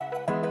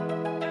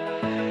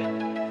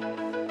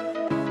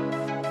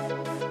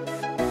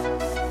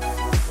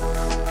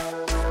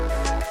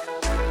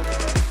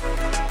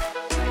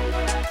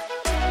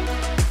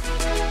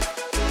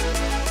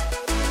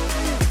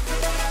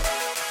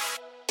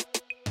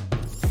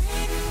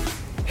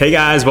Hey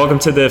guys, welcome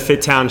to the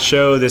FitTown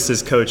Show. This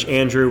is Coach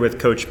Andrew with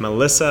Coach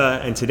Melissa,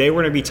 and today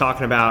we're going to be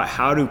talking about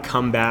how to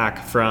come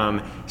back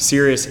from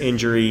serious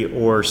injury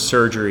or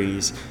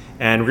surgeries.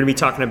 And we're going to be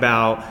talking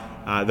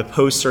about the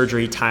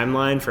post-surgery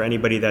timeline for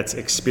anybody that's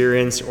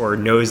experienced or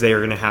knows they are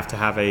going to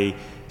have a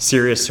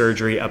serious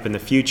surgery up in the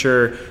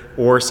future,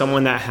 or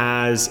someone that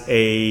has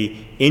a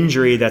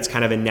injury that's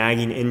kind of a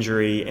nagging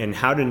injury, and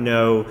how to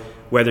know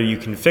whether you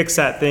can fix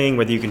that thing,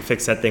 whether you can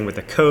fix that thing with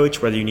a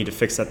coach, whether you need to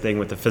fix that thing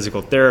with a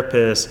physical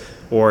therapist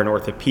or an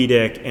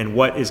orthopedic, and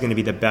what is going to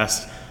be the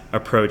best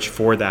approach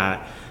for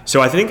that.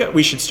 So I think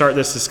we should start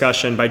this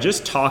discussion by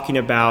just talking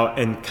about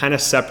and kind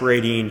of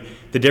separating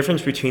the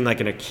difference between like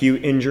an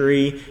acute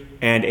injury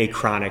and a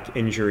chronic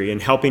injury,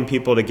 and helping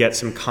people to get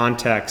some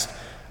context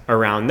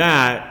around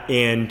that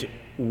and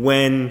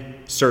when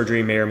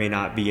surgery may or may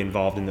not be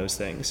involved in those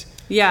things.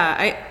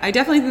 Yeah, I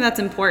definitely think that's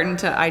important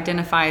to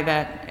identify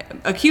that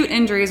acute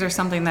injuries are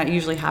something that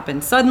usually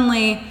happens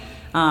suddenly.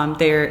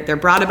 They're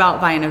brought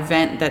about by an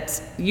event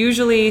that's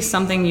usually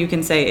something you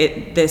can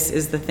say this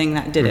is the thing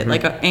that did it,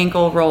 like an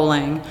ankle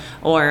rolling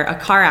or a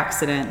car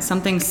accident,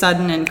 something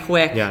sudden and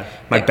quick. Yeah,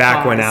 my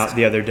back went out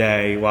the other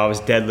day while I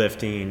was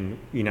deadlifting,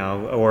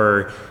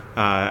 or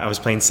I was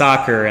playing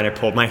soccer and I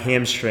pulled my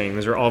hamstring.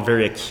 Those are all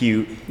very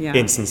acute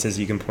instances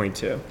you can point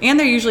to. And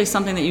they're usually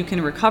something that you can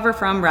recover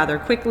from rather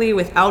quickly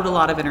without a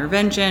lot of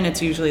intervention.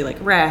 It's usually like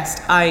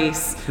rest,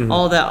 ice,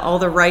 all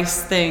the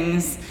rice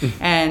things.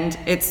 And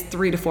it's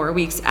 3 to 4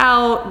 weeks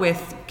out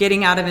with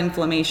getting out of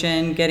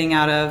inflammation, getting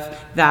out of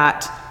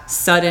that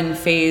sudden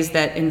phase,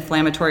 that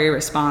inflammatory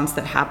response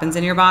that happens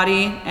in your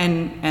body.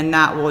 And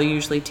that will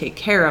usually take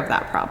care of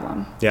that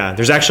problem. Yeah,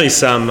 there's actually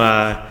some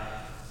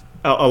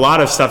a lot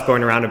of stuff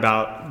going around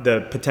about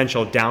the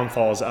potential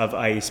downfalls of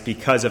ice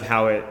because of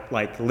how it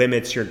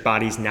limits your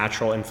body's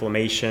natural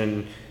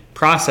inflammation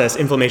process.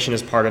 Inflammation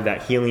is part of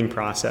that healing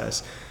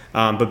process.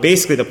 But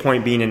basically the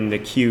point being, in an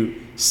acute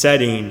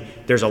setting,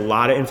 there's a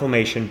lot of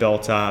inflammation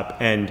built up,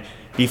 and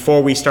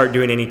before we start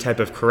doing any type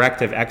of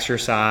corrective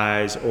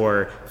exercise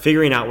or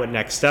figuring out what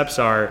next steps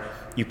are,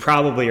 you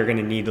probably are going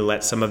to need to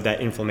let some of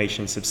that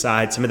inflammation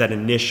subside, some of that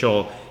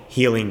initial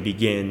healing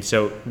begin.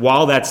 So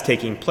while that's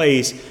taking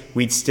place,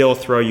 we'd still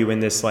throw you in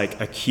this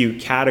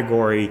acute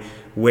category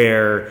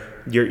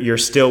where you're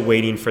still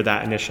waiting for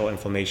that initial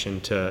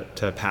inflammation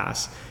to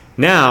pass.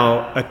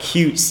 Now,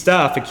 acute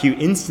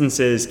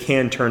instances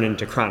can turn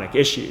into chronic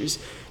issues.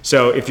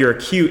 So if your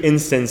acute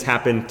instance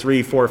happened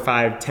 3, 4,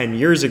 5, 10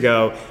 years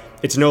ago,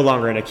 it's no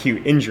longer an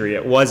acute injury.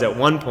 It was at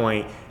one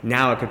point.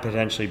 Now it could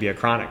potentially be a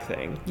chronic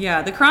thing.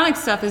 Yeah, the chronic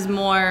stuff is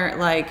more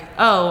like,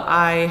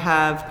 I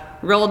have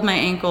rolled my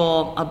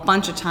ankle a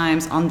bunch of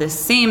times on this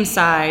same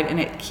side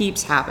and it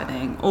keeps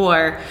happening.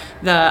 Or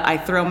I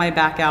throw my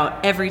back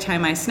out every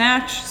time I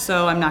snatch,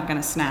 so I'm not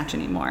gonna snatch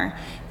anymore.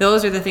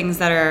 Those are the things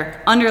that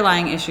are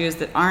underlying issues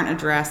that aren't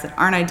addressed, that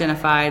aren't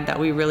identified, that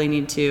we really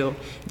need to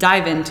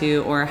dive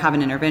into or have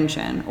an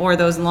intervention. Or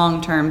those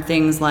long-term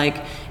things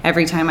like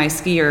every time I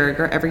ski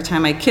or every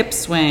time I kip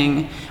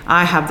swing,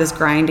 I have this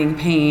grinding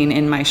pain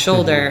in my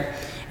shoulder.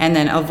 And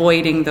then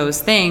avoiding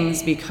those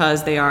things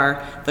because they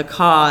are the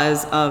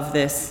cause of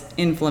this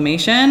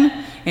inflammation,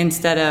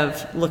 instead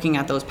of looking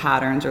at those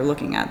patterns or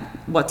looking at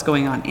what's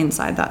going on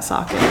inside that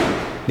socket.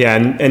 Yeah,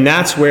 and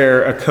that's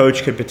where a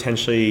coach could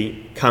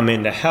potentially come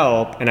in to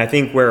help. And I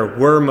think where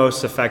we're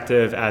most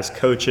effective as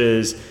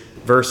coaches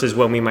versus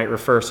when we might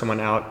refer someone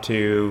out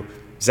to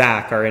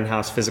Zach, our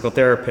in-house physical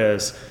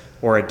therapist,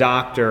 or a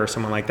doctor or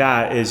someone like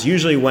that, is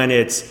usually when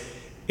it's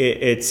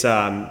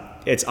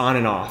on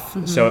and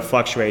off. So it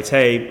fluctuates.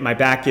 Hey, my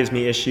back gives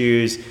me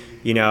issues.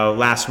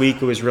 Last week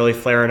it was really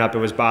flaring up. It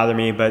was bothering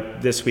me,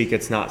 but this week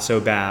it's not so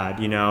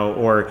bad,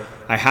 or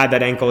I had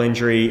that ankle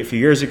injury a few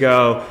years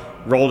ago,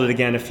 rolled it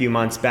again a few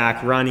months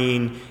back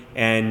running,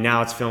 and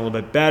now it's feeling a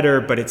little bit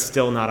better, but it's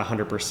still not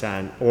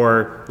 100%.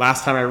 Or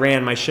last time I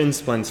ran, my shin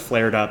splints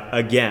flared up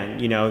again.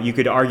 You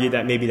could argue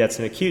that maybe that's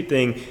an acute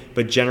thing,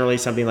 but generally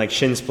something like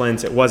shin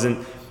splints, it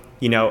wasn't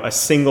a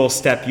single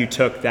step you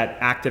took that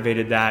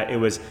activated that. It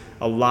was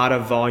a lot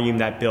of volume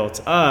that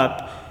built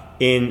up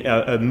in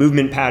a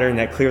movement pattern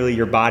that clearly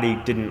your body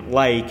didn't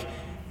like,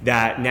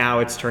 that now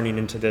it's turning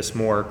into this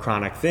more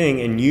chronic thing.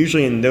 And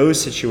usually in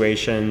those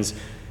situations,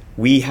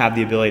 we have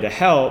the ability to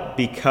help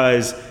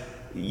because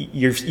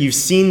you've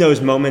seen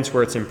those moments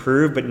where it's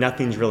improved, but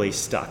nothing's really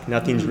stuck.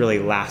 Nothing's really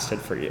lasted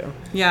for you.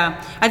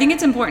 Yeah, I think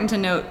it's important to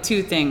note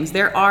two things.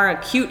 There are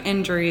acute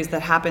injuries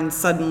that happen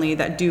suddenly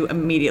that do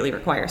immediately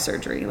require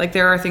surgery. Like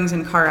there are things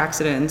in car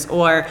accidents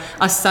or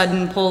a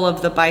sudden pull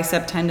of the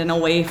bicep tendon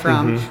away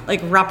from,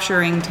 like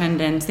rupturing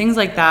tendons, things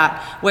like that,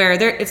 where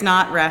it's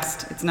not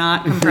rest, it's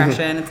not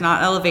compression, it's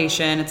not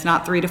elevation, it's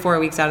not 3 to 4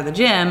 weeks out of the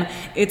gym.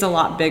 It's a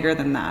lot bigger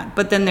than that.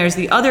 But then there's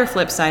the other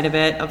flip side of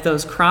it, of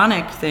those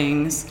chronic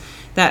things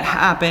that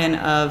happen,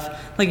 of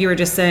like you were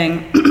just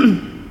saying,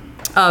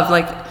 of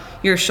like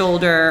your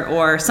shoulder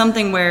or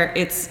something where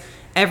it's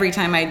every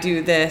time I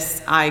do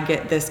this I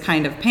get this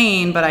kind of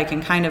pain, but I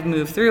can kind of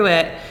move through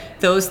it.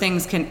 those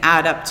things can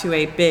add up to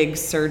a big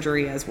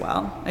surgery as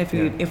well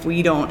if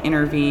we don't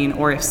intervene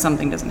or if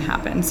something doesn't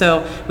happen.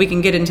 So we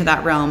can get into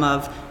that realm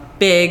of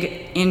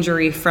big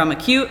injury from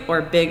acute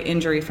or big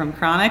injury from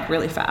chronic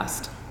really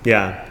fast.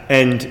 Yeah,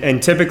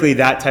 and typically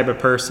that type of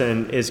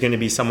person is going to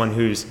be someone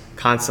who's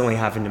constantly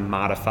having to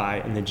modify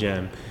in the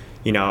gym.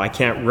 You know, I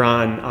can't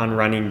run on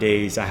running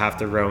days, I have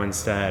to row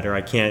instead, or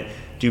I can't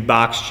do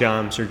box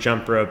jumps or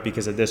jump rope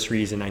because of this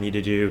reason, I need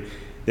to do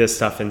this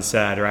stuff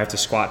instead, or I have to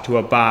squat to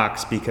a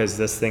box because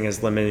this thing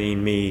is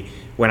limiting me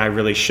when I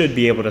really should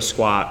be able to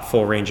squat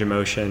full range of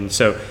motion.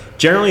 So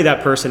generally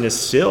that person is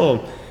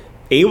still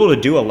able to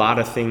do a lot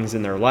of things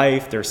in their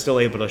life. They're still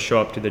able to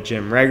show up to the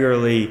gym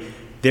regularly.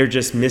 They're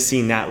just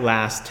missing that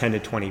last 10 to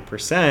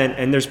 20%.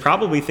 And there's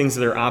probably things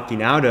that they're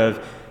opting out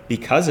of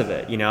because of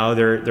it. You know,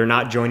 they're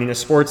not joining a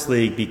sports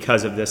league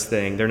because of this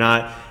thing. They're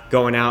not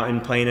going out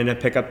and playing in a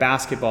pickup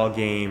basketball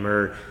game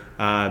or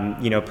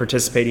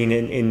participating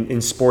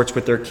in sports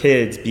with their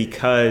kids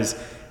because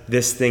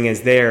this thing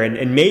is there.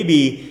 And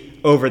maybe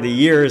over the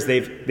years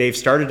they've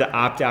started to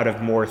opt out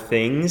of more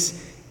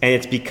things, and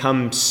it's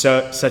become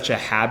such a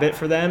habit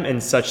for them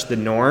and such the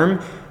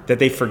norm that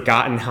they've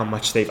forgotten how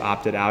much they've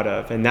opted out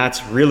of. And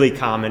that's really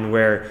common,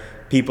 where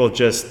people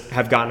just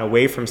have gotten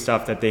away from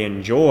stuff that they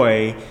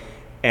enjoy,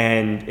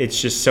 and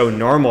it's just so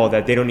normal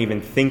that they don't even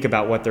think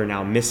about what they're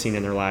now missing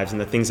in their lives and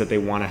the things that they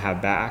want to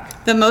have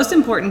back. The most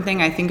important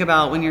thing I think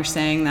about when you're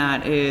saying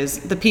that is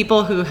the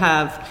people who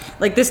have,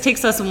 like, this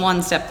takes us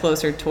one step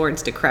closer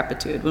towards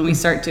decrepitude. When we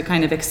start to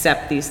kind of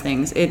accept these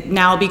things, it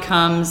now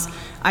becomes,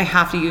 I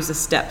have to use a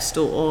step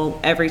stool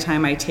every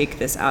time I take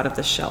this out of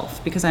the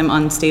shelf because I'm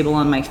unstable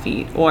on my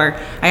feet, or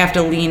I have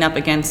to lean up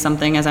against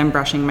something as I'm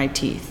brushing my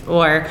teeth,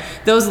 or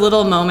those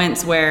little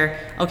moments where,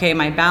 okay,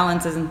 my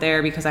balance isn't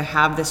there because I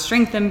have this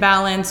strength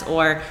imbalance,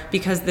 or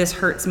because this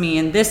hurts me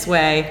in this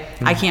way,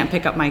 I can't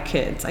pick up my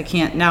kids. I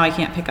can't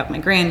pick up my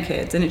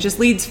grandkids. And it just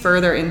leads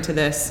further into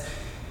this.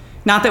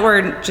 Not that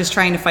we're just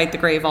trying to fight the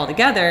grave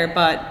altogether,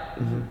 but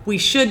we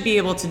should be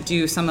able to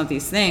do some of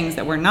these things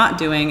that we're not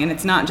doing. And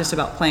it's not just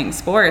about playing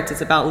sports,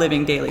 it's about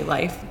living daily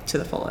life to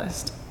the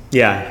fullest.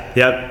 Yeah,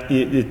 yep.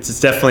 It's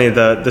definitely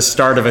the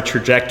start of a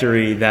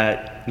trajectory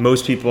that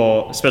most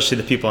people, especially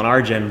the people in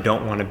our gym,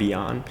 don't want to be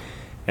on.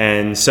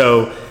 And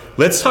so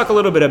let's talk a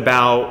little bit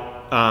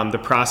about the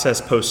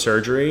process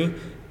post-surgery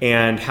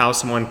and how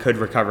someone could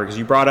recover. Because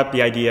you brought up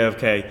the idea of,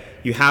 okay,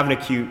 you have an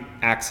acute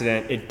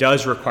accident, it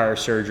does require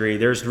surgery.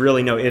 There's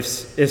really no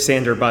ifs,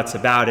 ands, or buts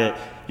about it.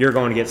 You're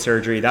going to get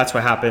surgery. That's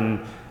what happened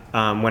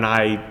when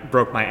I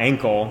broke my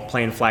ankle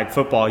playing flag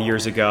football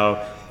years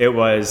ago.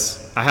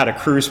 I had a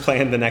cruise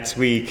planned the next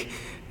week,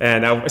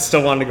 and I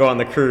still wanted to go on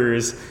the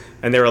cruise.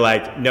 And they were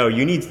like, no,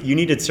 you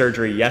needed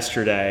surgery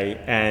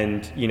yesterday,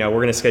 and we're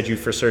going to schedule you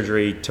for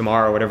surgery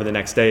tomorrow, whatever the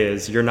next day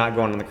is. You're not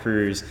going on the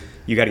cruise.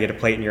 You got to get a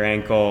plate in your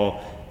ankle,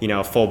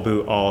 full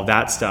boot, all of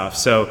that stuff.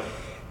 So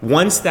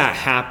once that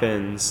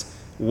happens,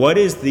 what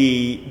is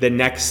the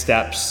next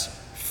steps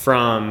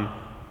from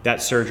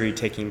that surgery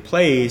taking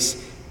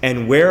place,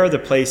 and where are the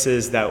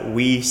places that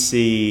we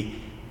see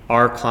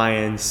our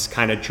clients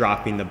kind of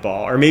dropping the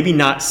ball, or maybe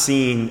not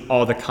seeing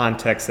all the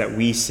context that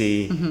we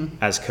see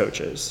as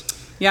coaches?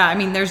 Yeah, I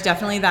mean, there's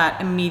definitely that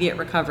immediate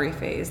recovery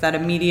phase, that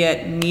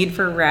immediate need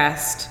for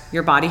rest.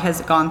 Your body has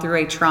gone through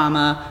a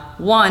trauma,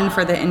 1,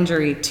 for the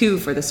injury, 2,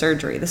 for the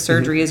surgery. The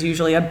surgery is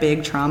usually a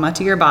big trauma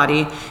to your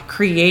body,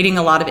 creating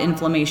a lot of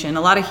inflammation,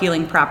 a lot of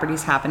healing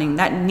properties happening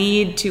that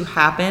need to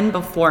happen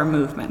before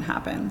movement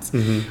happens.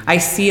 I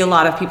see a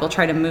lot of people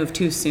try to move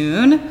too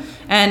soon.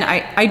 And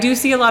I do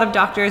see a lot of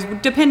doctors,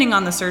 depending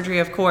on the surgery,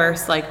 of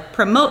course, like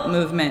promote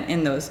movement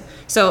in those.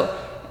 So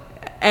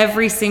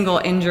every single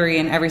injury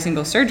and every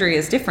single surgery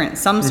is different.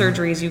 Some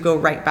surgeries you go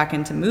right back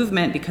into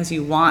movement because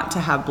you want to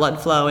have blood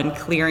flow and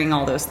clearing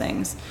all those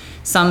things.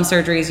 Some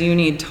surgeries you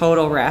need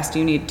total rest,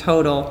 you need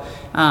total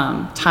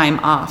time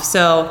off.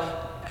 So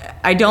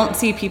I don't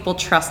see people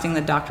trusting the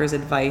doctor's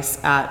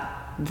advice at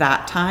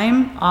that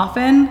time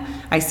often.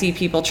 I see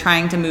people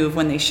trying to move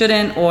when they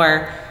shouldn't,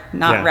 or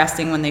not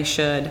resting when they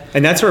should.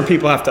 And that's where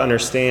people have to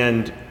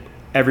understand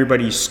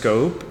everybody's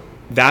scope.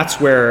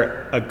 That's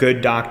where a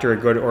good doctor, a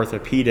good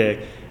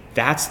orthopedic,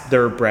 that's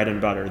their bread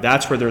and butter.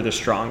 That's where they're the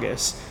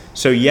strongest.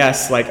 So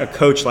yes, like a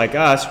coach like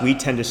us, we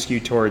tend to skew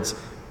towards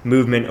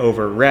movement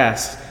over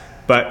rest.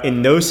 But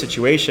in those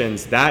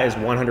situations, that is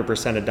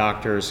 100% a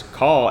doctor's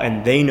call,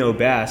 and they know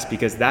best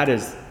because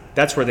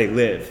that's where they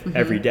live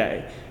every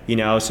day.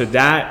 So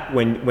that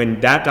when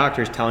that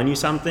doctor is telling you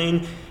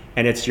something,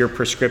 and it's your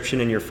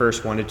prescription in your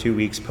first 1 to 2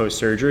 weeks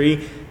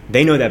post-surgery,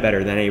 they know that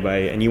better than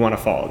anybody, and you want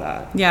to follow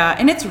that. Yeah,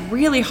 and it's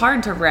really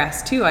hard to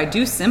rest too. I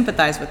do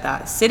sympathize with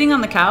that. Sitting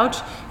on the couch,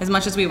 as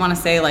much as we want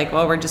to say like,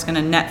 well, we're just going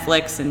to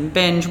Netflix and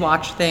binge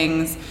watch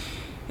things,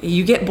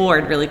 you get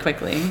bored really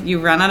quickly. You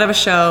run out of a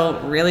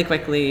show really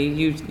quickly.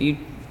 You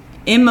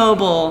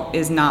immobile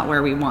is not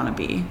where we want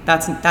to be.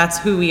 That's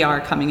who we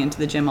are coming into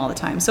the gym all the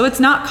time. So it's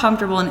not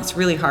comfortable, and it's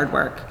really hard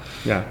work.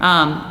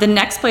 Yeah. The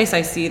next place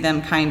I see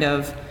them kind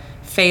of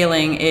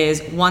failing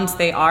is once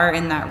they are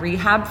in that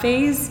rehab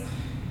phase,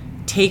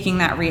 taking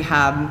that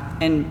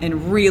rehab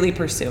and really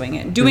pursuing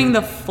it, doing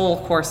the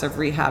full course of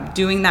rehab,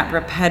 doing that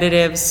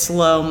repetitive,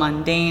 slow,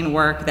 mundane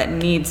work that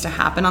needs to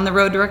happen on the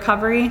road to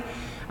recovery.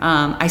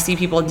 I see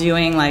people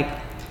doing like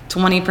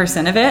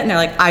 20% of it and they're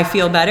like, I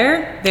feel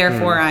better,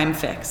 therefore I'm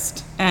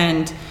fixed.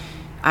 And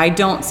I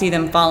don't see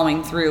them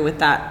following through with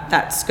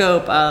that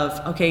scope of,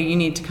 okay, you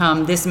need to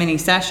come this many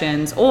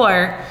sessions,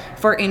 or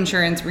for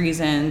insurance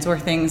reasons or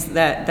things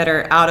that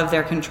are out of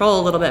their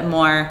control a little bit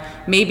more,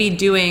 maybe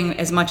doing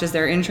as much as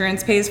their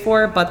insurance pays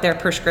for, but their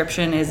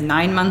prescription is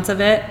 9 months of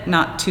it,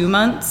 not 2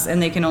 months,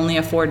 and they can only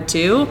afford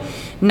 2,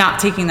 not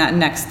taking that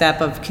next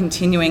step of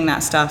continuing that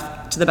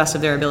stuff to the best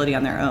of their ability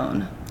on their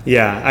own.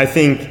 Yeah, I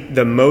think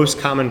the most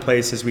common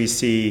places we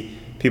see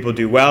people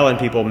do well and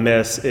people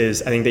miss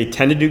is, I think they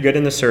tend to do good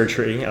in the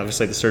surgery.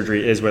 Obviously the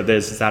surgery is what it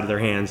is, it's out of their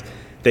hands.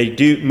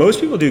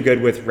 Most people do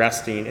good with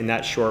resting in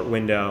that short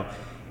window.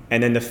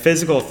 And then the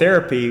physical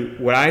therapy,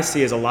 what I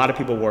see is a lot of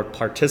people will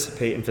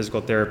participate in physical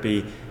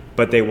therapy,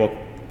 but they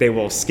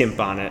will skimp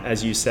on it,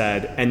 as you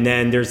said. And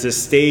then there's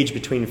this stage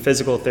between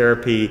physical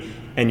therapy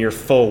and your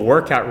full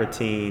workout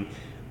routine,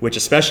 which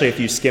especially if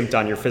you skimped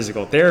on your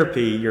physical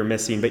therapy, you're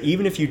missing. But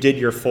even if you did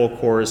your full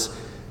course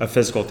of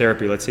physical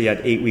therapy, let's say you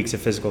had 8 weeks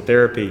of physical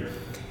therapy,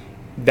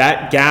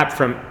 that gap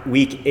from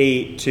week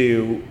 8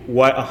 to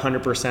what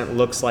 100%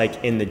 looks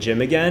like in the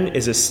gym again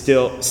is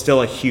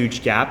still a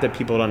huge gap that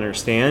people don't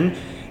understand.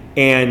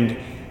 And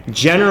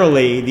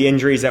generally, the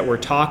injuries that we're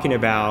talking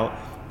about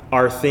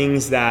are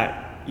things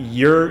that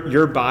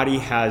your body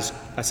has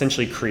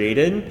essentially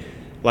created.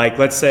 Like,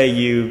 let's say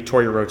you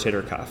tore your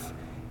rotator cuff.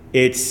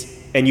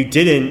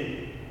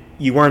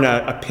 You weren't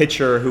a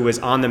pitcher who was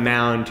on the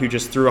mound who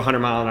just threw a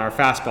 100-mile-an-hour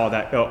fastball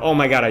that, oh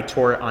my God, I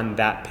tore it on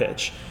that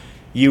pitch.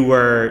 You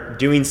were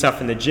doing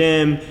stuff in the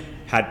gym,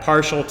 had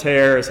partial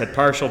tears,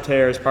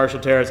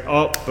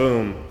 oh,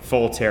 boom,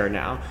 full tear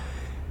now.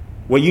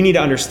 What you need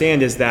to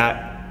understand is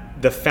that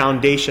the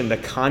foundation, the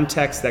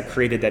context that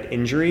created that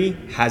injury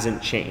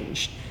hasn't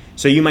changed.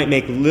 So you might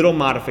make little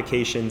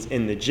modifications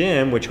in the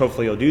gym, which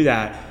hopefully you'll do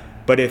that,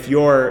 but if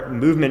your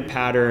movement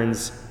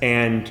patterns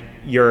and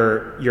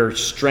your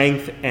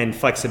strength and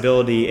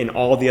flexibility in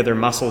all the other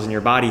muscles in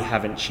your body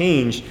haven't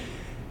changed,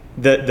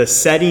 the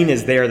setting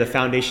is there, the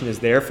foundation is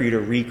there for you to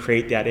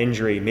recreate that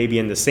injury, maybe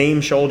in the same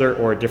shoulder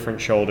or a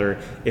different shoulder,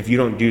 if you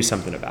don't do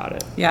something about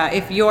it. Yeah,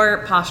 if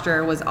your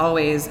posture was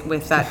always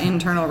with that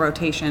internal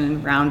rotation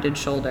and rounded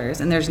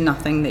shoulders, and there's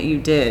nothing that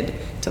you did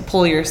to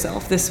pull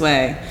yourself this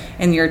way,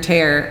 and your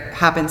tear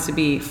happens to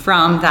be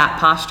from that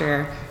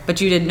posture,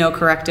 but you did no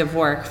corrective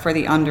work for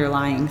the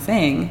underlying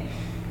thing,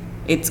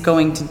 it's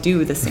going to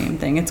do the same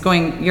thing.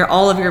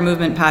 All of your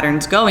movement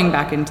patterns going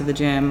back into the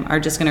gym are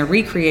just going to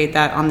recreate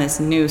that on this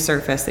new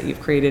surface that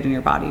you've created in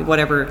your body,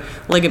 whatever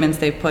ligaments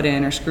they've put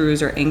in or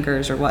screws or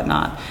anchors or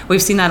whatnot.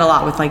 We've seen that a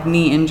lot with like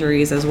knee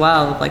injuries as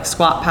well, like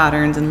squat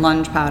patterns and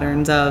lunge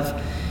patterns of,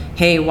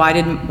 hey, why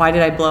did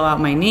I blow out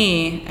my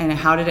knee, and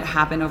how did it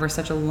happen over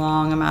such a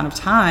long amount of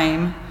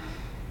time?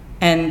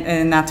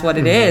 And that's what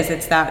it is.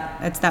 It's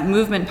that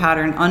movement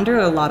pattern under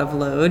a lot of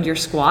load. You're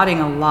squatting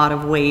a lot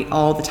of weight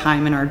all the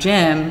time in our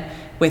gym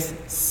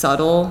with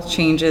subtle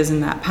changes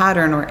in that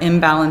pattern or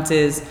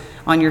imbalances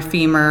on your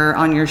femur,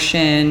 on your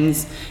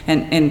shins,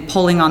 and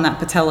pulling on that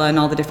patella in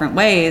all the different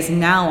ways.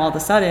 Now all of a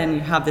sudden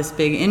you have this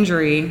big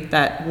injury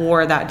that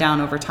wore that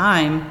down over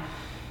time.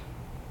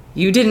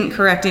 You didn't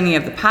correct any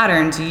of the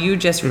patterns. You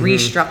just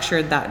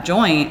restructured that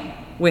joint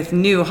with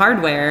new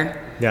hardware.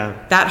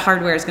 Yeah. That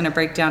hardware is going to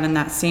break down in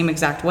that same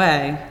exact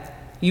way.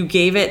 You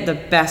gave it the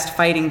best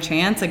fighting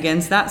chance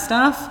against that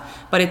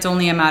stuff, but it's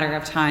only a matter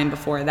of time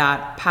before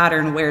that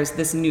pattern wears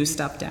this new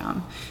stuff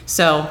down.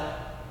 So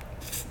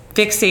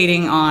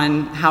fixating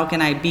on how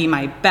can I be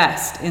my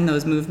best in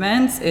those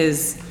movements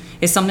is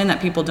something that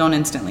people don't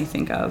instantly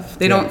think of.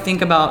 They don't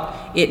think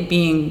about it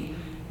being,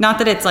 not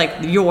that it's like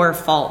your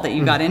fault that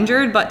you got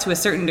injured, but to a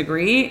certain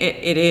degree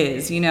it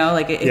is,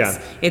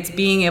 it's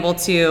being able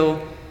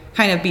to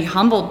kind of be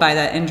humbled by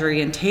that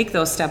injury and take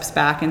those steps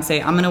back and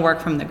say, I'm going to work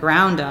from the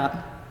ground up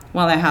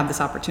while I have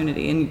this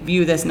opportunity, and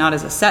view this not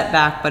as a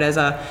setback, but as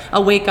a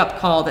wake-up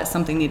call that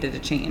something needed to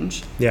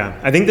change. Yeah,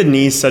 I think the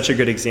knee is such a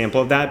good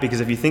example of that,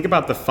 because if you think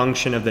about the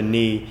function of the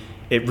knee,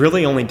 it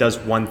really only does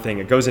one thing.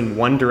 It goes in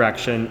one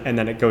direction and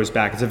then it goes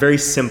back. It's a very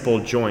simple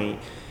joint.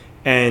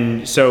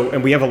 And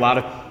we have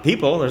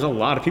there's a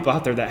lot of people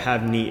out there that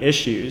have knee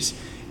issues.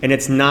 And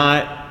it's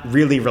not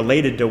really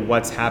related to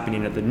what's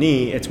happening at the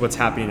knee. It's what's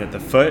happening at the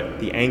foot,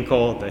 the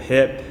ankle, the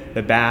hip,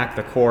 the back,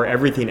 the core,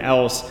 everything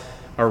else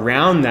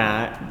around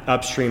that,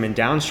 upstream and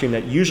downstream,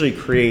 that usually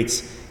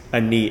creates a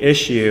knee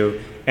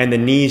issue. And the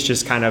knee is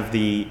just kind of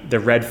the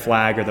red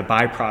flag or the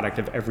byproduct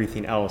of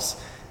everything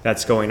else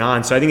that's going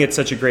on. So I think it's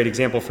such a great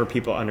example for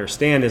people to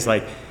understand, is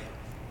like,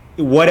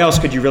 what else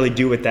could you really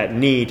do with that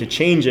knee to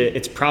change it?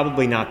 It's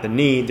probably not the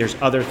knee. There's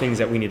other things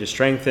that we need to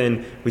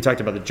strengthen. We talked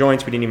about the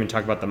joints. We didn't even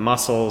talk about the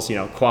muscles,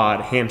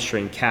 quad,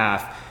 hamstring,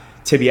 calf,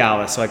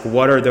 tibialis. Like,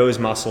 what are those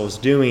muscles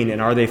doing, and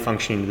are they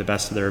functioning to the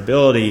best of their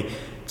ability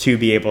to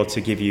be able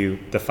to give you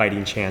the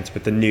fighting chance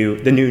with the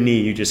new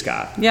knee you just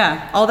got.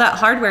 Yeah, all that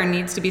hardware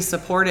needs to be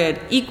supported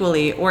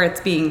equally, or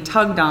it's being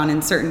tugged on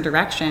in certain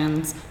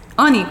directions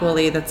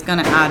unequally. That's going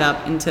to add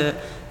up into,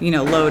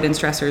 load and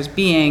stressors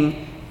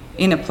being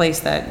in a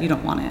place that you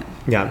don't want it.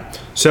 Yeah.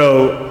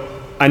 So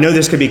I know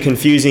this could be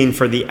confusing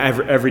for the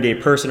everyday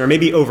person, or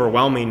maybe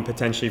overwhelming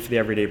potentially for the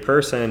everyday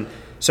person.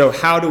 So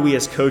how do we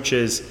as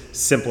coaches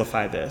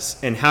simplify this?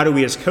 And how do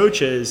we as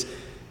coaches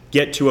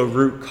get to a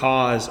root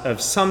cause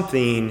of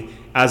something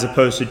as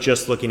opposed to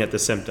just looking at the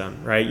symptom,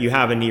 right? You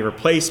have a knee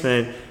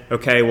replacement.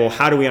 Okay, well,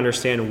 how do we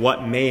understand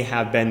what may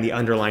have been the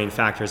underlying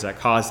factors that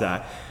caused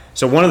that?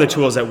 So one of the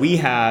tools that we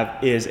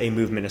have is a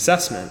movement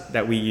assessment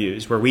that we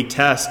use, where we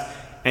test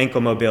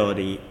ankle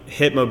mobility,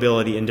 hip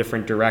mobility in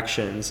different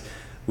directions.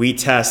 We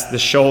test the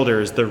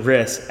shoulders, the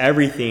wrists,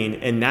 everything,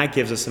 and that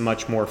gives us a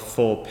much more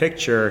full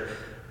picture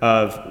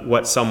of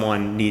what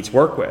someone needs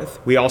work with.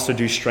 We also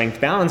do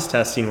strength balance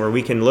testing, where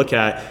we can look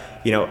at,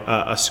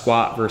 a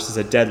squat versus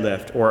a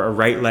deadlift, or a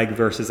right leg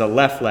versus a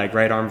left leg,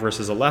 right arm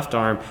versus a left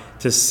arm,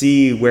 to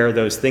see where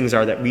those things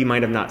are that we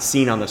might have not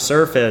seen on the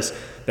surface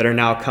that are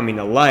now coming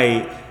to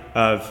light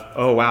of,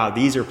 oh wow,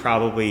 these are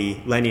probably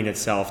lending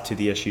itself to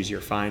the issues you're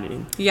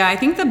finding. Yeah, I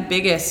think the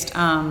biggest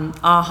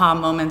aha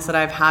moments that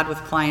I've had with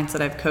clients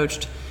that I've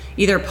coached,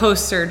 either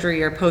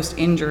post-surgery or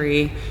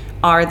post-injury,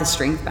 are the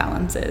strength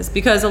balances,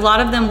 because a lot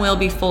of them will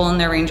be full in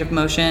their range of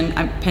motion.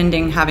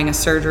 Pending having a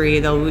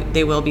surgery,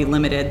 they will be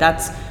limited.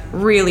 That's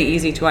really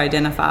easy to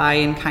identify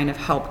and kind of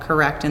help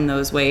correct in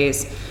those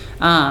ways.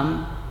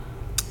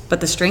 But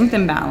the strength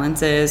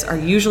imbalances are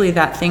usually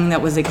that thing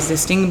that was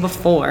existing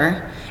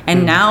before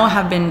and now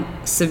have been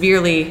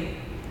severely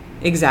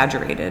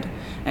exaggerated.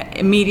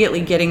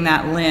 Immediately getting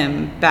that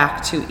limb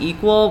back to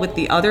equal with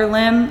the other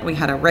limb. We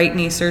had a right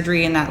knee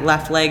surgery and that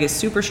left leg is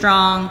super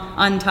strong,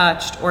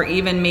 untouched, or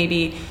even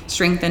maybe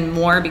strengthened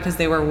more because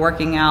they were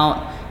working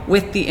out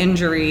with the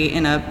injury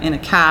in a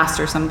cast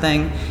or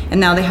something. And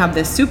now they have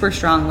this super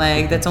strong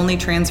leg that's only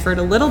transferred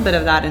a little bit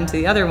of that into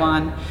the other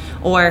one.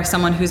 Or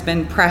someone who's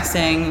been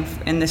pressing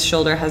and this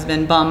shoulder has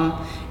been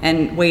bum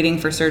and waiting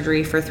for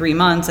surgery for 3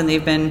 months, and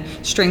they've been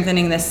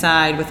strengthening this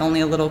side with only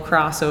a little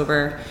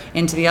crossover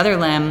into the other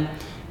limb.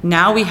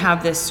 Now we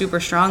have this super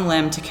strong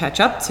limb to catch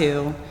up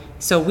to.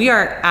 So we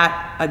are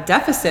at a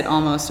deficit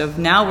almost of,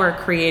 now we're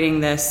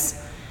creating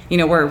this,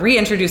 we're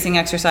reintroducing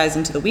exercise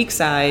into the weak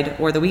side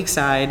or the weak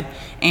side,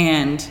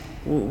 and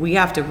we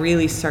have to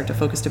really start to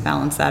focus to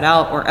balance that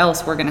out, or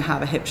else we're going to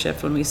have a hip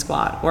shift when we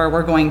squat, or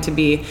we're going to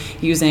be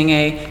using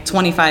a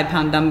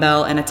 25-pound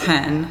dumbbell and a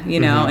 10,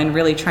 and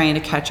really trying to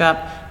catch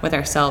up with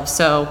ourselves.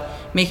 So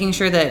making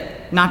sure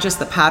that not just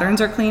the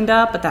patterns are cleaned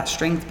up, but that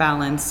strength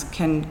balance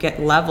can get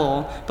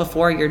level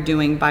before you're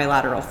doing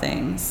bilateral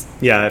things.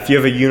 Yeah, if you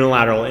have a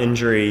unilateral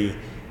injury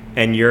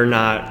and you're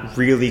not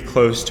really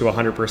close to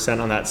 100%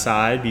 on that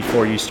side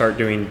before you start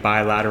doing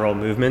bilateral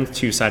movements,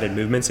 two-sided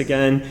movements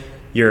again,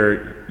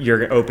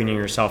 you're opening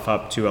yourself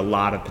up to a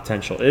lot of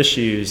potential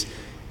issues.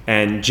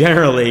 And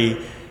generally,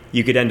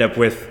 you could end up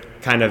with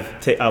kind of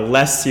a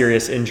less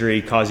serious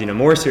injury causing a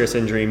more serious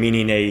injury,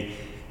 meaning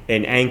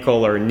an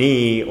ankle or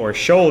knee or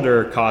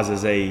shoulder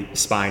causes a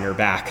spine or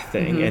back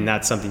thing. And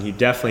that's something you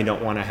definitely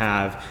don't want to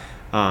have.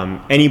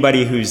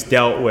 Anybody who's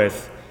dealt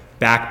with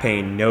back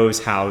pain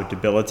knows how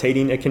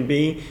debilitating it can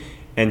be.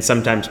 And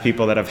sometimes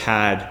people that have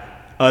had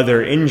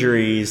other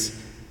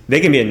injuries, they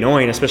can be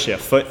annoying, especially a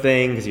foot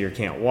thing, because you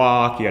can't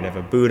walk, you got to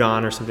have a boot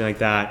on or something like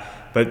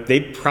that. But they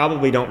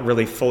probably don't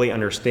really fully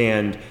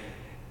understand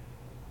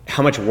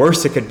how much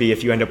worse it could be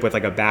if you end up with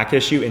like a back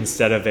issue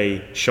instead of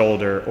a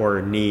shoulder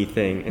or knee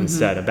thing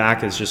instead. A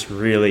back is just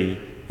really,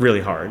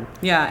 really hard.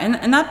 Yeah,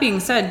 and that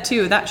being said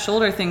too, that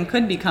shoulder thing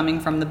could be coming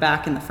from the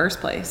back in the first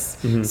place.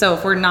 So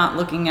if we're not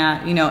looking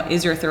at,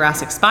 is your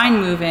thoracic spine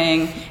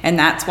moving, and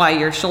that's why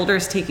your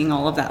shoulder's taking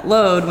all of that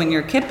load when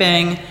you're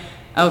kipping,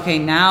 okay,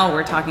 now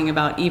we're talking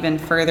about even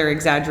further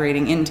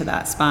exaggerating into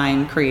that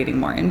spine, creating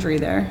more injury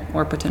there,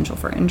 or potential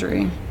for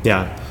injury.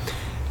 Yeah.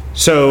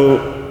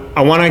 So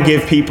I want to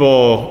give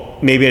people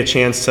maybe a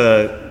chance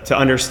to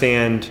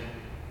understand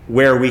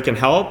where we can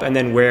help, and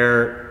then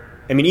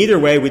either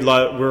way,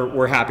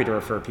 we're happy to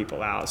refer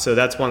people out. So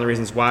that's one of the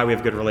reasons why we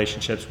have good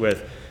relationships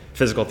with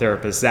physical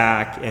therapist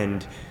Zach,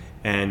 and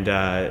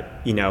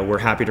we're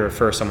happy to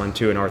refer someone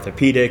to an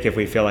orthopedic if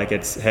we feel like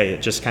it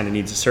just kind of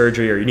needs a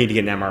surgery, or you need to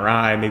get an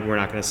MRI. Maybe we're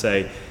not going to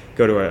say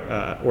go to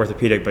a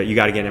orthopedic, but you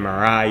got to get an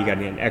MRI, you got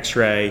to get an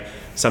X-ray,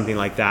 something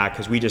like that,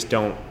 because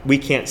we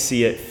can't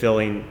see it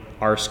filling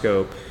our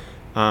scope.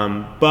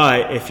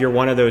 But if you're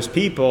one of those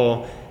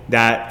people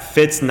that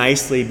fits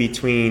nicely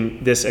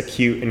between this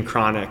acute and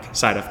chronic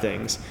side of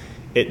things,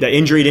 the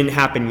injury didn't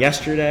happen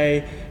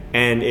yesterday,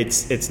 and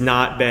it's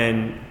not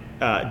been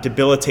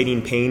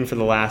debilitating pain for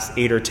the last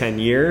 8 or 10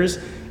 years.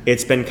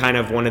 It's been kind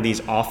of one of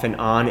these off and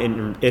on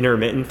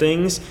intermittent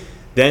things.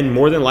 Then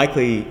more than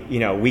likely,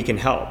 we can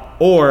help.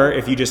 Or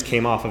if you just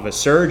came off of a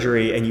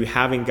surgery and you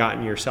haven't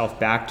gotten yourself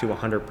back to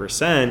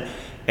 100%,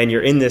 and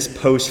you're in this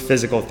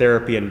post-physical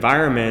therapy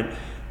environment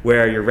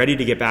where you're ready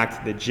to get back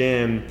to the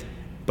gym,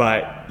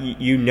 but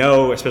you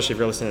know, especially if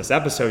you're listening to this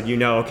episode, you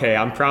know, okay,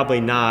 I'm probably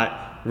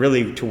not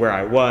really to where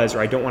I was, or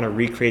I don't want to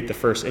recreate the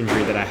first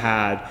injury that I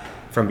had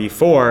from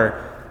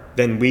before,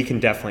 then we can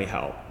definitely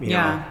help. You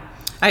know?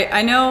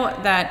 I know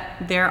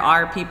that there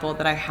are people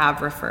that I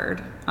have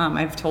referred.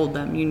 I've told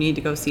them, you need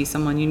to go see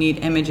someone, you need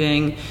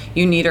imaging,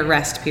 you need a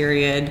rest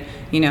period.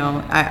 You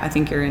know, I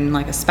think you're in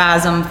like a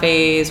spasm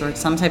phase or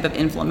some type of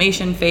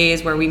inflammation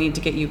phase where we need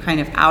to get you kind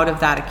of out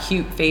of that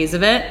acute phase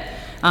of it.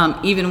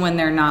 Even when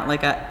they're not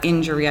like a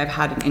injury, I've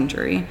had an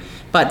injury.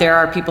 But there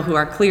are people who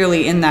are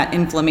clearly in that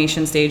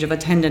inflammation stage of a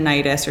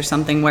tendonitis or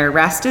something where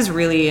rest is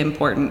really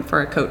important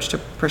for a coach to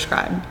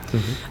prescribe.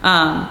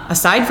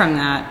 Aside from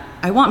that,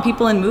 I want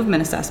people in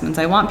movement assessments.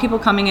 I want people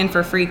coming in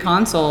for free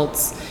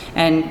consults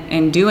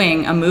and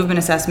doing a movement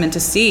assessment to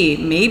see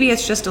maybe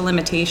it's just a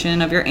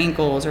limitation of your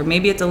ankles, or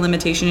maybe it's a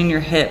limitation in your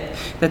hip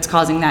that's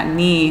causing that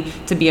knee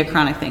to be a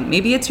chronic thing.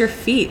 Maybe it's your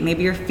feet.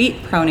 Maybe your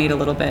feet pronate a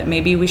little bit.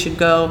 Maybe we should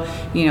go,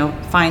 you know,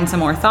 find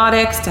some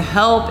orthotics to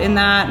help in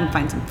that and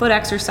find some foot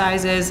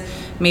exercises.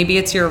 Maybe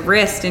it's your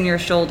wrist and your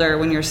shoulder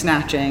when you're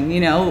snatching. You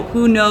know,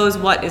 who knows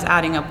what is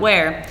adding up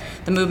where.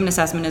 The movement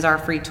assessment is our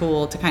free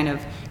tool to kind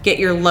of get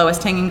your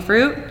lowest hanging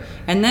fruit.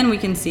 And then we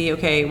can see,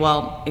 okay,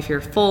 well, if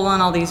you're full on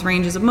all these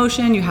ranges of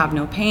motion, you have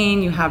no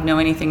pain, you have no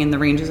anything in the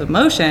ranges of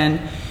motion,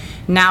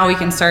 now we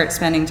can start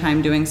spending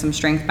time doing some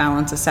strength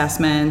balance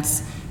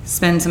assessments,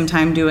 spend some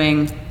time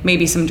doing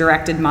maybe some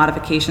directed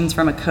modifications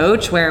from a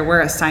coach where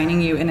we're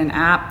assigning you in an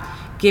app,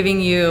 giving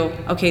you,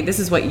 okay, this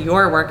is what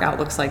your workout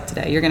looks like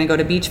today. You're gonna go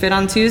to Beach Fit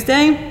on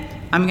Tuesday.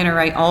 I'm gonna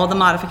write all the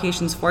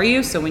modifications for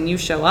you, so when you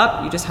show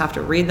up, you just have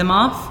to read them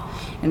off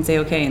and say,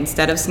 okay,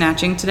 instead of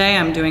snatching today,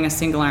 I'm doing a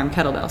single arm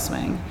kettlebell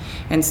swing.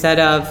 Instead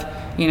of,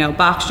 you know,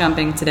 box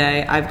jumping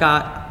today, I've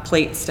got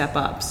plate step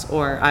ups,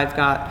 or I've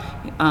got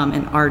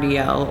an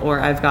RDL, or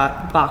I've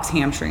got box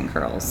hamstring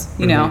curls.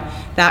 You know,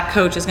 that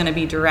coach is gonna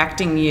be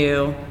directing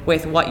you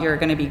with what you're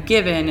gonna be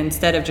given,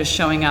 instead of just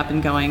showing up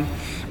and going,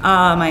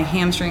 my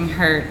hamstring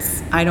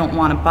hurts, I don't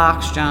wanna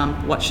box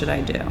jump, what should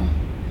I do?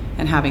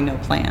 And having no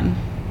plan.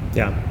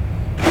 Yeah.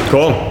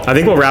 Cool. I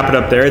think we'll wrap it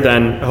up there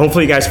then.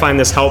 Hopefully you guys find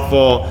this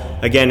helpful.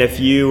 Again,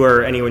 if you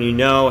or anyone you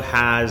know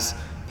has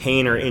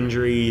pain or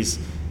injuries,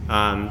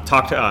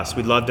 talk to us.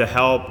 We'd love to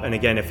help. And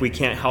again, if we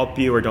can't help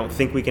you or don't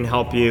think we can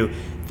help you,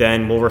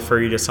 then we'll refer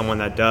you to someone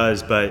that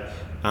does. But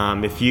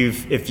if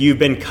you've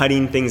been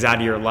cutting things out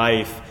of your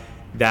life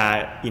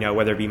that, you know,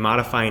 whether it be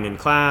modifying in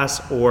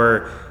class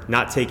or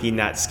not taking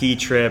that ski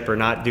trip or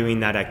not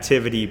doing that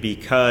activity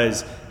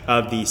because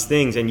of these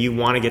things, and you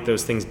want to get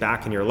those things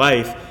back in your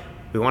life,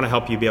 we want to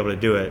help you be able to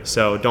do it.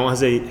 So don't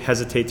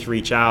hesitate to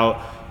reach out.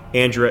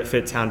 Andrew at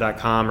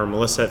FitTown.com or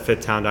Melissa at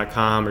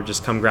FitTown.com, or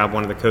just come grab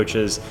one of the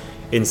coaches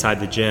inside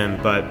the gym.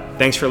 But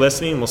thanks for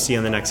listening. We'll see you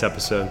on the next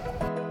episode.